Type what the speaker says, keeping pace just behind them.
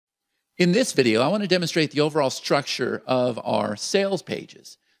In this video, I want to demonstrate the overall structure of our sales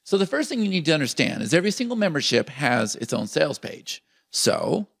pages. So the first thing you need to understand is every single membership has its own sales page.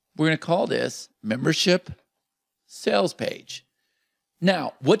 So we're going to call this membership sales page.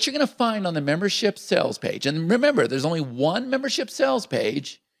 Now, what you're going to find on the membership sales page, and remember, there's only one membership sales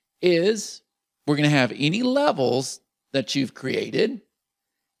page, is we're going to have any levels that you've created,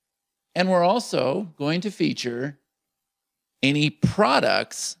 and we're also going to feature any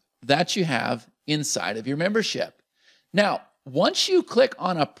products that you have inside of your membership. Now, once you click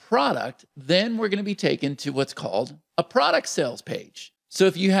on a product, then we're going to be taken to what's called a product sales page. So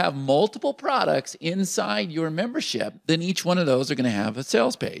if you have multiple products inside your membership, then each one of those are going to have a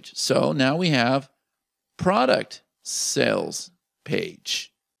sales page. So now we have product sales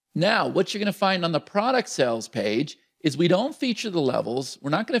page. Now, what you're going to find on the product sales page is we don't feature the levels. We're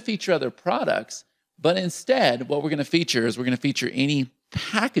not going to feature other products, but instead what we're going to feature is we're going to feature any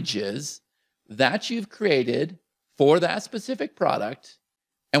packages that you've created for that specific product.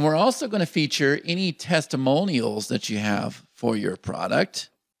 And we're also going to feature any testimonials that you have for your product.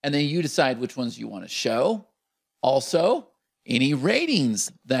 And then you decide which ones you want to show. Also, any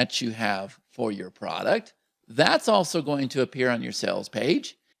ratings that you have for your product, that's also going to appear on your sales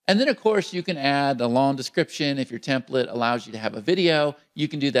page. And then, of course, you can add a long description. If your template allows you to have a video, you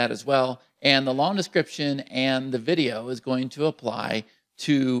can do that as well. And the long description and the video is going to apply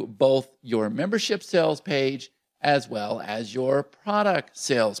to both your membership sales page as well as your product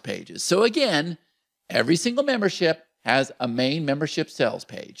sales pages. So again, every single membership has a main membership sales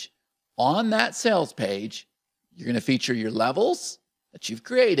page. On that sales page, you're going to feature your levels that you've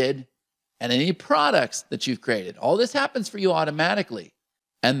created and any products that you've created. All this happens for you automatically.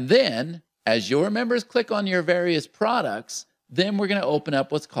 And then as your members click on your various products, then we're going to open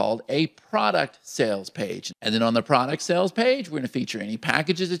up what's called a product sales page. And then on the product sales page, we're going to feature any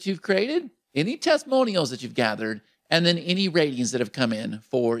packages that you've created, any testimonials that you've gathered, and then any ratings that have come in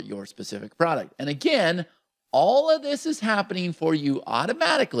for your specific product. And again, all of this is happening for you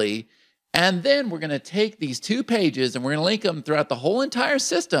automatically. And then we're going to take these two pages and we're going to link them throughout the whole entire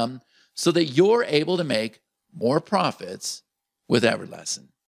system so that you're able to make more profits with EverLesson.